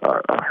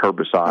a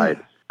herbicide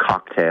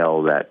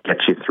cocktail that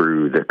gets you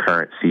through the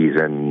current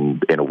season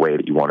in a way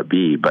that you want to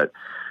be. But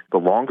the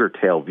longer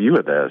tail view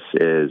of this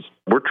is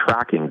we're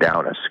tracking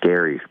down a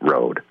scary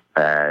road.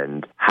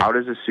 And how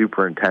does a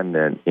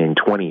superintendent in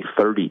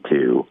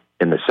 2032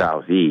 in the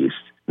Southeast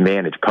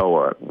manage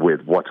POA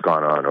with what's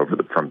gone on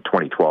from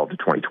 2012 to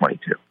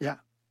 2022? Yeah.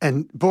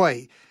 And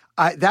boy,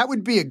 that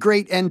would be a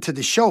great end to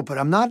the show, but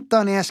I'm not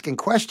done asking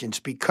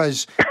questions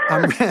because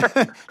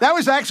that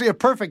was actually a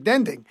perfect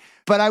ending.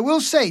 But I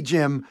will say,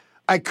 Jim,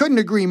 I couldn't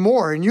agree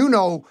more. And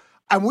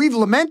and we've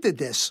lamented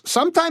this.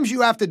 Sometimes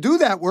you have to do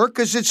that work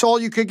because it's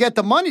all you could get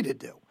the money to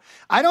do.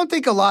 I don't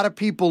think a lot of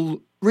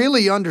people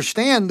really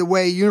understand the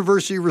way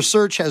university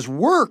research has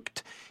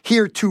worked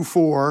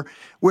heretofore,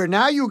 where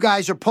now you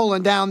guys are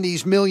pulling down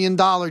these $1 million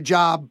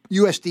job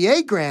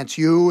USDA grants,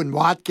 you and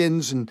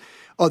Watkins and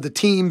the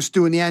teams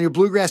doing the annual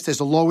Bluegrass. There's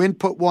a low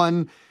input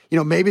one.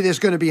 Maybe there's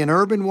going to be an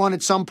urban one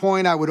at some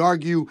point. I would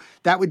argue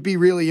that would be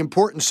really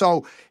important.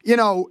 So,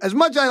 as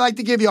much as I like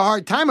to give you a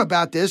hard time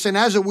about this, and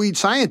as a weed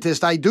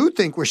scientist, I do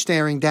think we're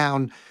staring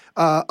down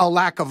a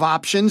lack of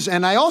options.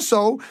 And I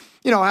also,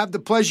 have the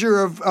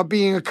pleasure of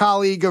being a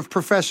colleague of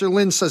Professor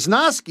Lynn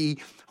Sosnowski,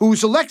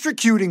 who's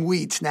electrocuting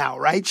weeds now,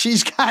 right?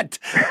 She's got,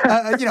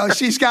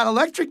 she's got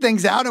electric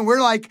things out, and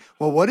we're like,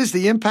 well, what is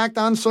the impact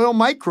on soil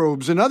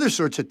microbes and other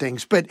sorts of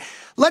things? But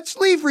let's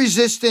leave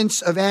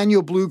resistance of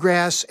annual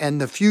bluegrass and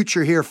the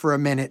future here for a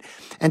minute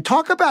and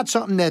talk about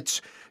something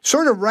that's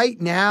sort of right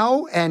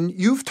now, and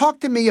you've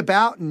talked to me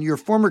about, and your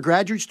former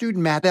graduate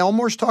student, Matt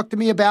Elmore's talked to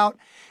me about,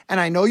 and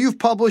I know you've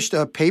published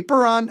a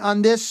paper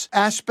on this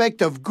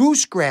aspect of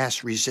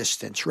goosegrass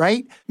resistance,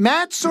 right?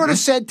 Matt sort of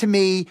said to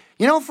me,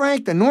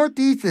 Frank, the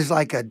Northeast is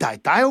like a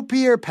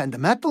dithiopyr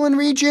pendimethalin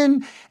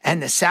region,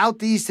 and the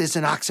Southeast is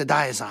an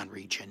oxadiazone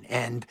region.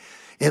 And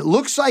it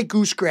looks like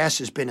goosegrass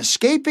has been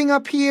escaping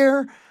up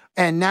here,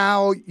 and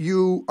now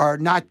you are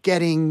not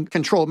getting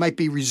control. It might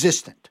be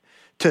resistant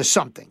to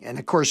something. And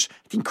of course,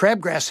 I think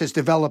crabgrass has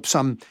developed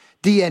some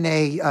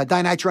DNA,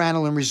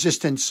 dinitroaniline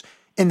resistance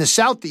in the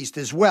Southeast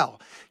as well.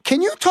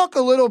 Can you talk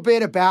a little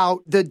bit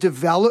about the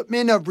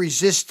development of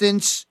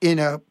resistance in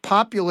a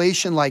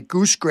population like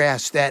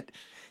goosegrass that,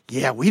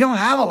 we don't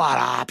have a lot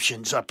of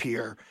options up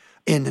here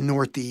in the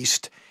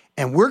Northeast,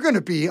 and we're going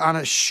to be on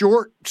a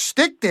short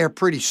stick there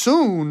pretty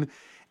soon,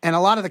 and a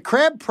lot of the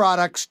crab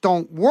products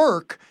don't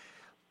work.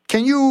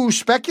 Can you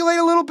speculate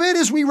a little bit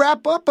as we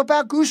wrap up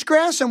about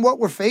goosegrass and what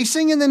we're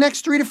facing in the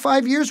next 3 to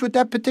 5 years with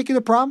that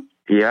particular problem?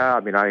 Yeah,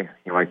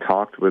 I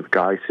talked with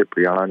Guy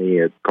Cipriani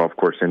at Golf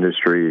Course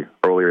Industry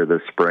earlier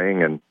this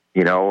spring, and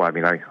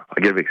I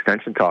give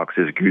extension talks.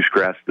 Is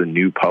goosegrass the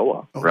new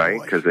POA,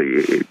 right? Because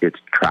it's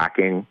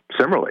tracking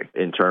similarly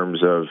in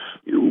terms of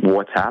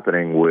what's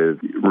happening with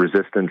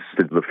resistance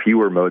to the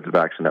fewer modes of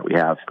action that we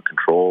have for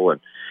control.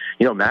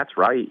 And Matt's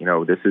right.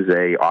 This is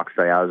a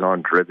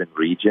oxadiazone-driven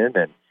region,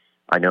 and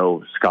I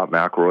know Scott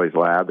McElroy's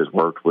lab has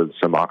worked with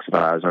some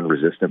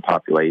oxadiazone-resistant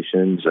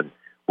populations, and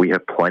we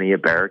have plenty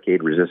of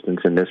barricade resistance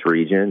in this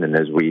region. And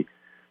as we,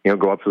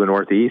 go up to the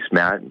Northeast,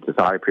 Matt,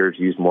 dithiopyr is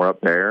used more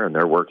up there, and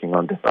they're working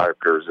on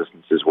dithiopyr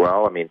resistance as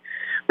well.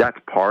 That's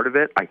part of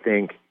it. I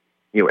think,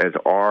 as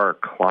our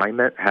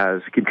climate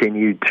has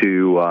continued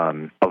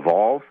to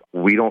evolve,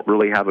 we don't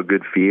really have a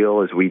good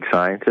feel as weed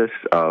scientists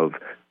of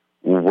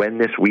when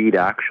this weed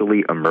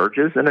actually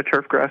emerges in a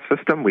turfgrass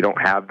system. We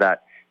don't have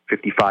that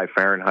 55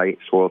 Fahrenheit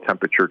soil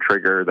temperature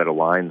trigger that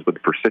aligns with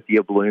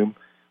forsythia bloom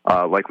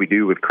like we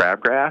do with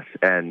crabgrass.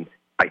 And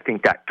I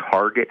think that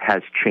target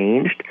has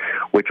changed,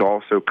 which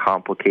also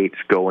complicates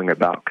going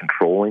about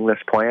controlling this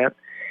plant.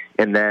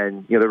 And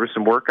then, there was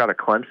some work out of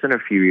Clemson a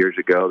few years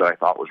ago that I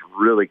thought was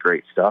really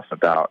great stuff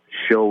about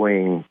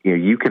showing,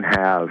 you can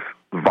have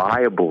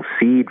viable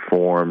seed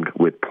formed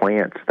with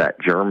plants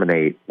that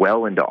germinate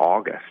well into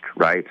August,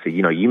 right? So,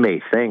 you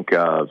may think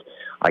of,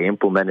 I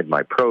implemented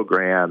my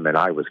program and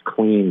I was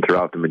clean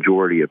throughout the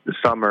majority of the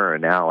summer,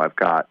 and now I've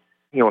got,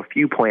 a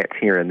few plants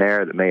here and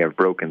there that may have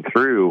broken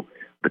through,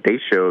 but they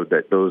showed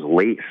that those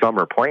late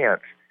summer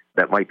plants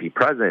that might be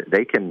present,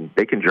 they can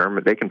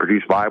germinate, they can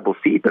produce viable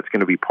seed that's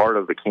going to be part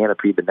of the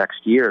canopy the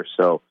next year.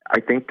 So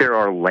I think there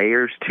are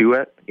layers to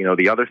it.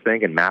 The other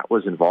thing, and Matt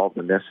was involved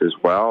in this as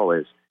well,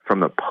 is from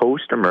the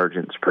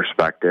post-emergence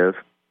perspective,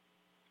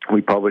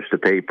 we published a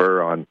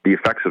paper on the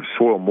effects of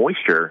soil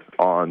moisture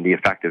on the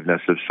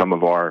effectiveness of some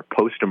of our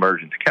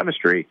post-emergence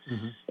chemistry,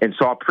 and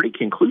saw pretty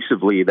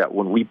conclusively that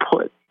when we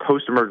put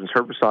post-emergence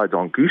herbicides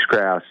on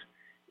goosegrass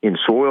in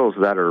soils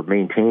that are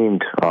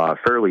maintained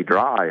fairly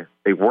dry,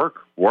 they work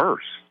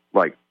worse,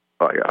 like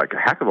a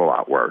heck of a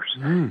lot worse.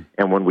 And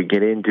when we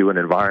get into an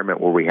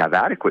environment where we have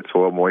adequate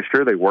soil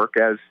moisture, they work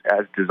as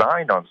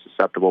designed on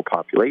susceptible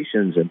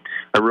populations. And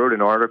I wrote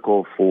an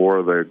article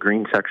for the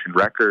Green Section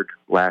Record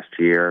last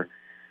year,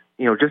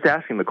 just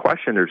asking the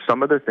question, there's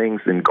some of the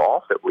things in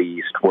golf, at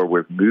least, where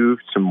we've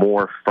moved to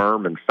more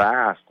firm and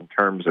fast in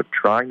terms of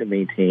trying to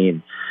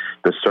maintain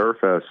the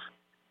surface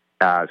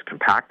as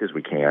compact as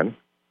we can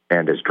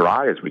and as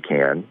dry as we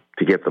can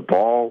to get the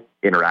ball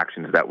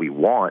interactions that we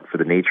want for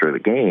the nature of the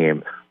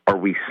game. Are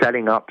we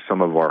setting up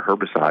some of our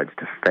herbicides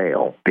to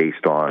fail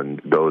based on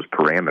those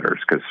parameters?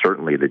 Because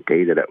certainly the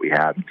data that we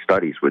have in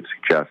studies would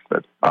suggest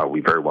that we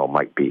very well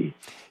might be.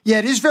 Yeah,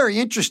 it is very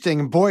interesting.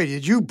 And boy,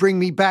 did you bring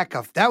me back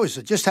up.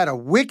 Just had a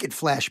wicked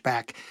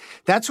flashback.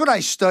 That's what I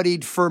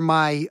studied for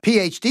my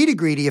PhD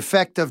degree, the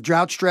effect of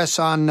drought stress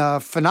on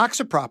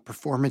phenoxyprop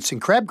performance in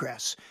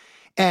crabgrass.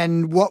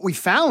 And what we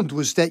found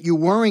was that you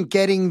weren't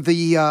getting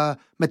the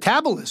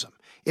metabolism.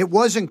 It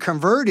wasn't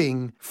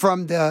converting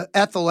from the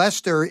ethyl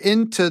ester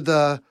into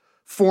the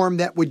form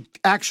that would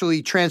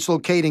actually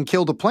translocate and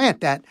kill the plant.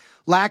 That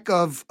lack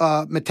of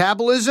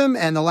metabolism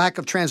and the lack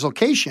of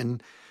translocation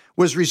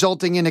was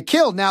resulting in a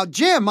kill. Now,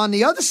 Jim, on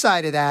the other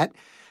side of that,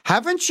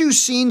 haven't you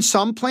seen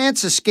some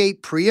plants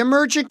escape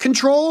pre-emergent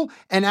control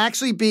and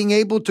actually being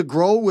able to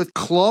grow with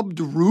clubbed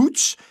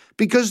roots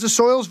because the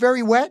soil's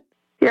very wet?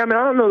 Yeah, I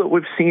don't know that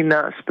we've seen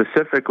that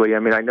specifically.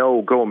 I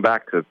know going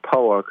back to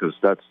POA, because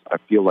I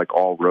feel like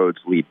all roads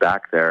lead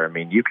back there.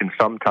 You can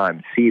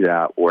sometimes see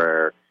that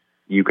where,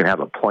 you can have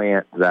a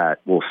plant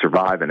that will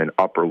survive in an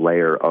upper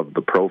layer of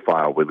the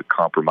profile with a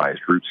compromised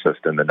root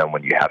system, and then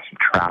when you have some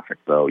traffic,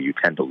 though, you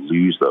tend to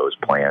lose those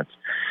plants.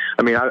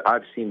 I mean,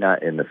 I've seen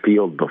that in the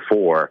field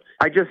before.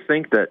 I just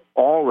think that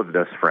all of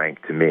this,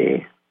 Frank, to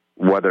me,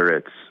 whether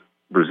it's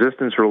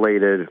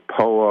resistance-related,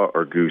 POA,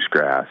 or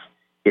goosegrass,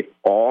 it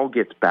all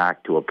gets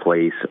back to a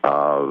place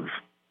of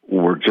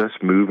we're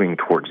just moving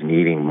towards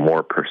needing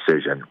more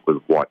precision with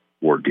what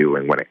we're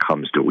doing when it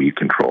comes to weed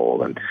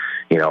control. And,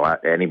 you know,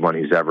 anyone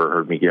who's ever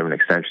heard me give an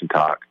extension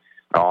talk,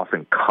 I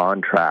often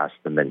contrast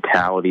the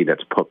mentality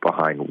that's put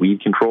behind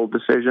weed control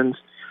decisions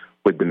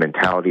with the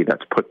mentality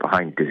that's put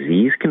behind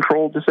disease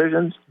control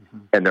decisions.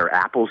 And they're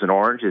apples and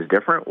oranges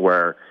different,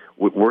 where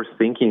we're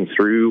thinking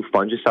through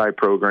fungicide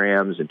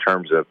programs in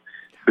terms of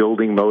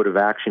building mode of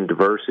action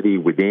diversity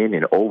within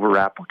and over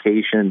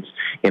applications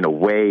in a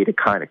way to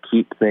kind of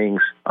keep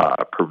things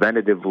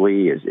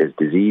preventatively as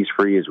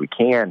disease-free as we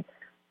can,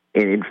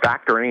 and in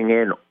factoring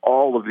in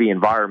all of the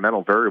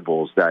environmental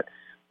variables that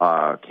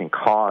can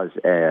cause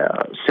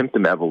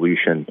symptom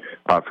evolution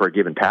for a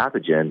given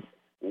pathogen.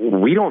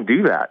 We don't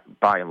do that,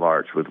 by and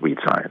large, with weed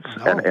science.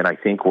 No. And I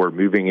think we're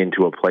moving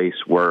into a place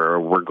where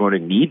we're going to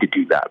need to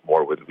do that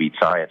more with weed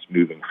science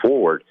moving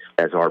forward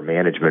as our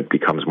management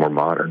becomes more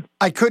modern.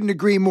 I couldn't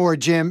agree more,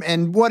 Jim,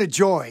 and what a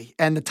joy.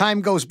 And the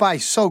time goes by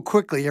so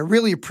quickly. I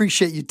really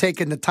appreciate you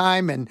taking the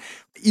time, and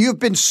you've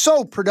been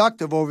so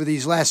productive over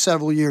these last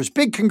several years.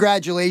 Big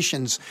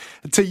congratulations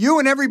to you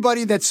and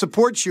everybody that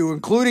supports you,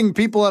 including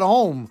people at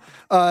home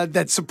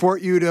that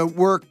support you to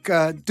work,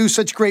 do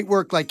such great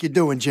work like you're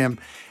doing, Jim.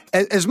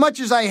 As much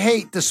as I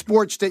hate the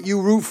sports that you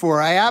root for,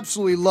 I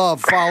absolutely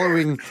love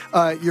following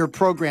your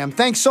program.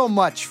 Thanks so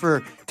much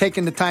for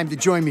taking the time to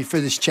join me for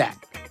this chat.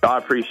 I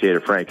appreciate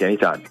it, Frank.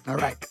 Anytime. All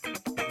right.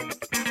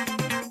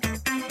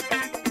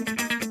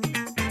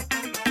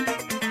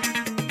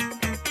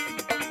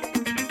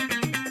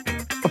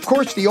 Of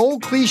course, the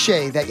old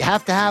cliche that you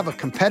have to have a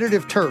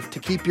competitive turf to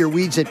keep your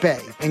weeds at bay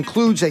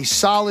includes a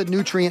solid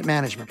nutrient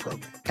management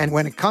program. And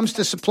when it comes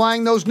to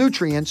supplying those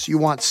nutrients, you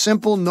want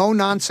simple,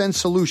 no-nonsense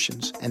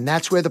solutions, and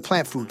that's where the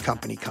Plant Food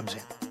Company comes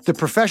in. The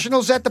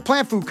professionals at the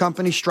Plant Food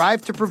Company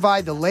strive to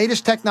provide the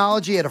latest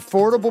technology at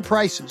affordable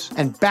prices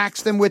and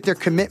backs them with their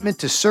commitment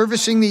to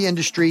servicing the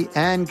industry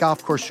and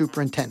golf course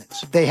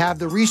superintendents. They have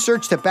the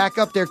research to back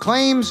up their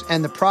claims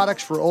and the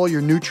products for all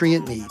your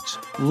nutrient needs.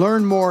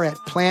 Learn more at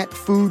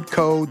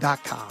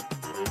plantfoodco.com.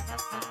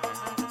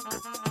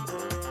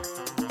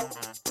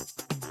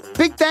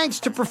 Big thanks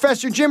to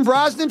Professor Jim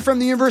Brosnan from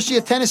the University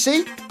of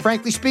Tennessee.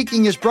 Frankly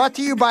Speaking is brought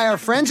to you by our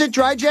friends at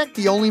DryJect,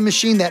 the only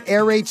machine that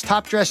aerates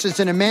top dressers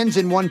and amends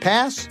in one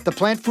pass. The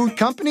Plant Food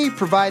Company,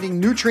 providing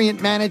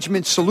nutrient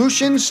management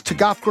solutions to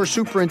golf course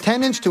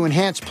superintendents to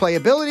enhance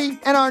playability.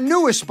 And our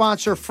newest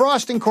sponsor,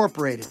 Frost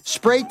Incorporated,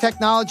 spray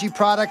technology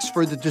products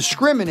for the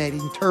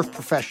discriminating turf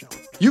professional.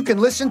 You can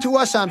listen to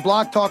us on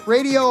Blog Talk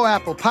Radio,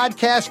 Apple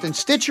Podcast, and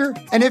Stitcher.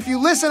 And if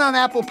you listen on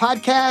Apple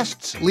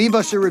Podcasts, leave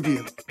us a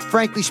review.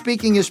 Frankly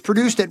Speaking is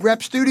produced at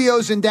Rep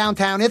Studios in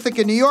downtown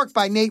Ithaca, New York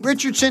by Nate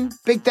Richardson.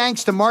 Big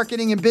thanks to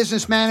Marketing and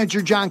Business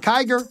Manager John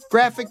Kiger,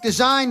 Graphic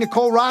Design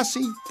Nicole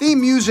Rossi,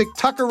 Theme Music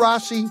Tucker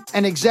Rossi,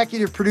 and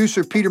Executive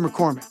Producer Peter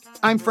McCormick.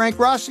 I'm Frank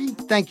Rossi.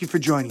 Thank you for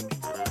joining me.